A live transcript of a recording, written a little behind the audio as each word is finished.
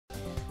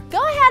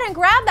and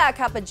grab that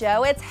cup of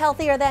joe. It's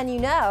healthier than you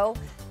know.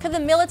 Could the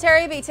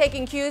military be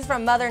taking cues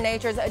from Mother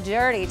Nature's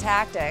dirty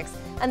tactics?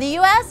 And the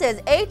U.S.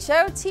 is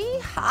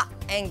HOT hot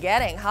and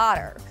getting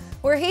hotter.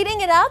 We're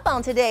heating it up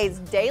on today's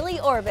Daily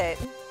Orbit.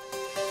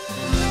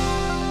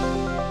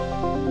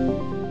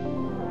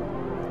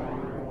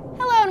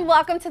 Hello and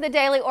welcome to the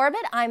Daily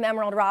Orbit. I'm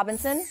Emerald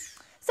Robinson.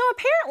 So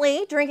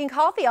apparently, drinking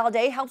coffee all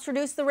day helps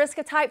reduce the risk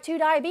of type 2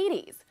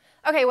 diabetes.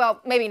 Okay, well,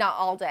 maybe not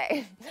all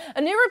day.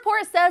 A new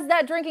report says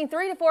that drinking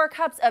 3 to 4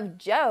 cups of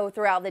joe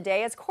throughout the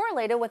day is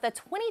correlated with a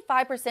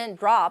 25%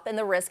 drop in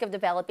the risk of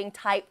developing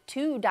type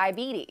 2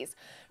 diabetes.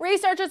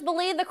 Researchers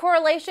believe the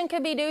correlation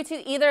could be due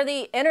to either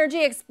the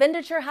energy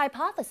expenditure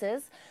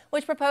hypothesis,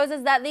 which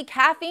proposes that the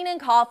caffeine in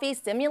coffee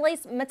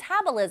stimulates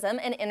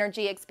metabolism and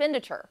energy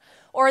expenditure,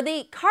 or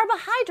the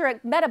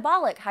carbohydrate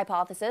metabolic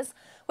hypothesis,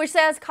 which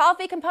says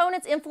coffee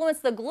components influence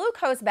the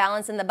glucose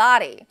balance in the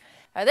body.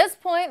 At this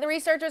point, the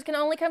researchers can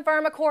only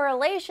confirm a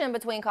correlation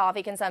between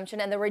coffee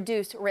consumption and the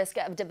reduced risk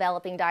of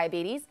developing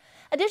diabetes.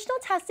 Additional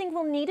testing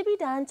will need to be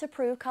done to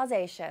prove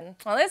causation.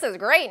 Well, this is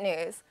great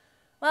news.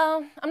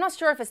 Well, I'm not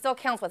sure if it still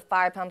counts with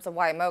 5 pumps of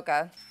white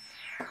mocha.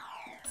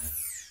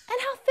 And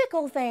how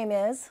fickle fame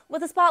is.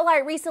 With the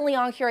spotlight recently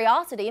on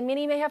Curiosity,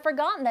 many may have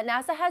forgotten that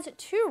NASA has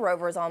 2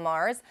 rovers on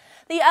Mars.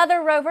 The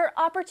other rover,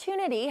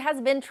 Opportunity,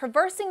 has been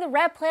traversing the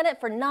red planet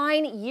for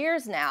 9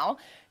 years now,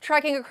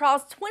 trekking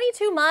across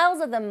 22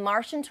 miles of the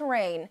Martian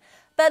terrain.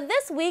 But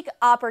this week,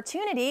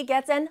 Opportunity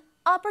gets an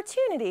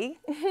opportunity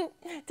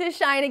to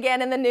shine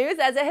again in the news,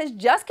 as it has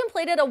just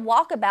completed a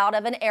walkabout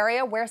of an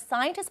area where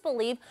scientists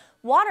believe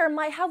water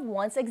might have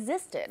once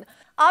existed.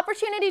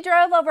 Opportunity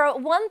drove over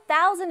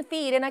 1,000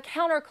 feet in a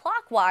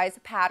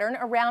counterclockwise pattern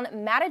around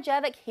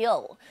Matajevic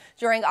Hill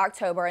during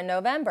October and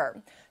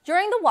November.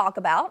 During the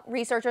walkabout,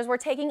 researchers were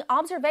taking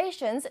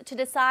observations to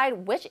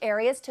decide which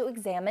areas to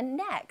examine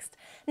next.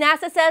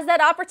 NASA says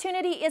that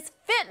Opportunity is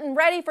fit and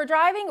ready for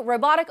driving,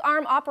 robotic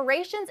arm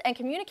operations, and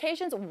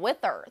communications with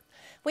Earth.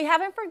 We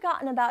haven't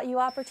forgotten about you,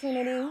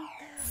 Opportunity.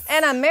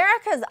 And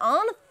America's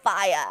on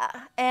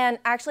fire. And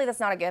actually, that's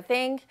not a good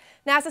thing.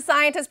 NASA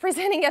scientists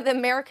presenting at the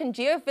American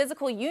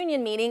Geophysical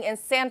Union meeting in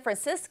San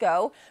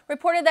Francisco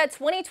reported that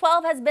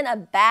 2012 has been a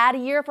bad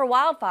year for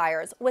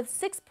wildfires, with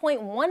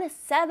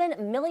 6.17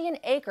 million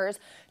acres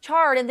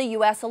charred in the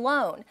U.S.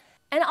 alone.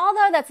 And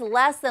although that's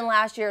less than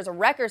last year's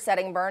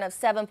record-setting burn of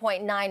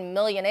 7.9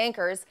 million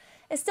acres,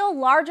 it's still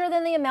larger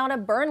than the amount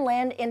of burned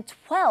land in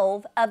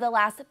 12 of the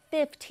last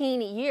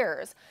 15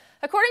 years.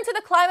 According to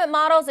the climate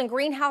models and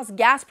greenhouse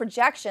gas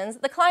projections,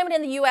 the climate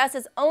in the U.S.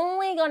 is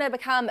only going to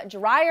become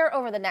drier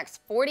over the next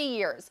 40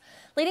 years,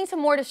 leading to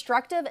more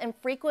destructive and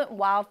frequent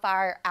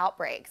wildfire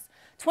outbreaks.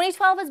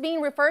 2012 is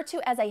being referred to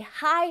as a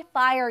high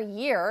fire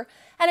year,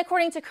 and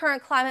according to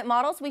current climate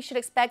models, we should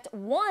expect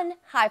 1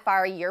 high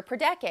fire year per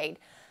decade.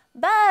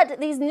 But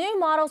these new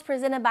models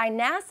presented by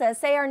NASA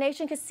say our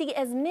nation could see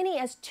as many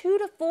as 2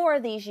 to 4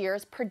 of these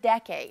years per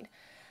decade.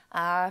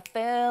 I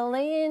fell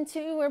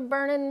into a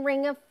burning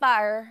ring of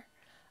fire.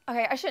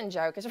 Okay, I shouldn't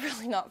joke. It's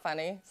really not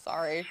funny.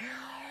 Sorry.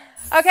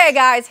 Okay,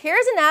 guys,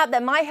 here's an app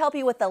that might help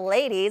you with the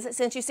ladies,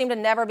 since you seem to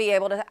never be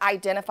able to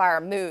identify our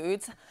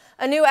moods.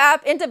 A new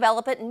app in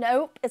development,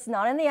 nope, it's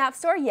not in the App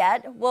Store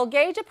yet, will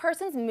gauge a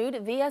person's mood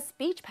via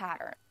speech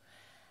pattern.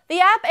 The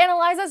app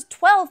analyzes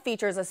 12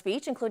 features of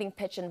speech, including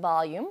pitch and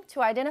volume,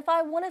 to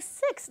identify one of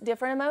 6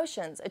 different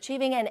emotions,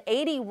 achieving an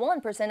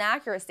 81%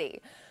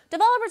 accuracy.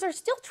 Developers are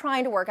still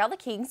trying to work out the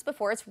kinks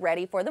before it's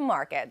ready for the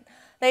market.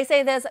 They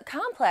say this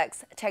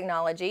complex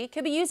technology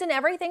could be used in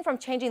everything from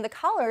changing the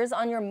colors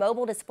on your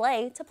mobile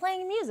display to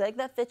playing music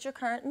that fits your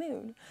current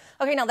mood.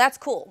 Okay, now that's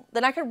cool.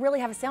 Then I could really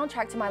have a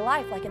soundtrack to my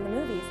life like in the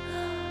movies.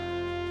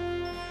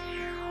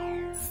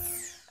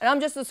 And I'm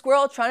just a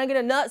squirrel trying to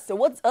get a nut, so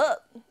what's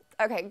up?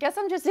 Okay, guess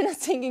I'm just in a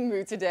singing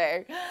mood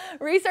today.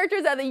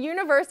 Researchers at the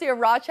University of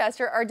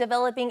Rochester are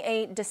developing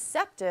a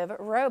deceptive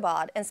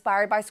robot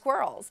inspired by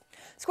squirrels.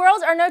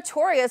 Squirrels are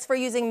notorious for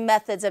using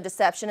methods of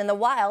deception in the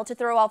wild to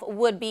throw off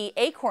would-be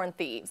acorn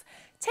thieves.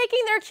 Taking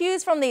their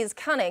cues from these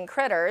cunning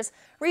critters,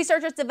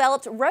 researchers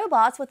developed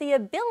robots with the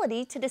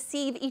ability to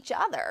deceive each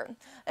other.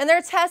 In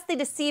their test, the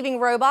deceiving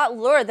robot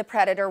lured the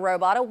predator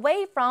robot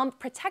away from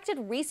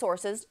protected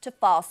resources to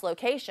false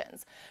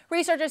locations.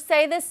 Researchers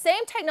say this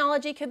same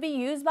technology could be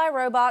used by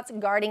robots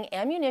guarding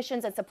ammunition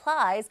and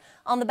supplies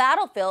on the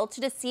battlefield to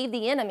deceive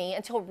the enemy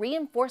until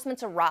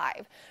reinforcements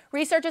arrive.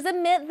 Researchers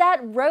admit that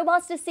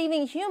robots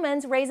deceiving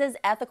humans raises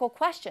ethical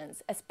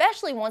questions,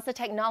 especially once the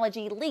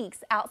technology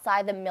leaks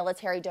outside the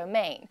military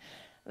domain.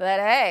 But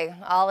hey,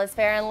 all is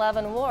fair in love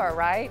and war,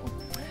 right?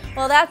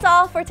 Well, that's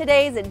all for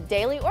today's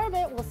Daily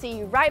Orbit. We'll see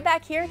you right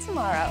back here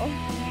tomorrow.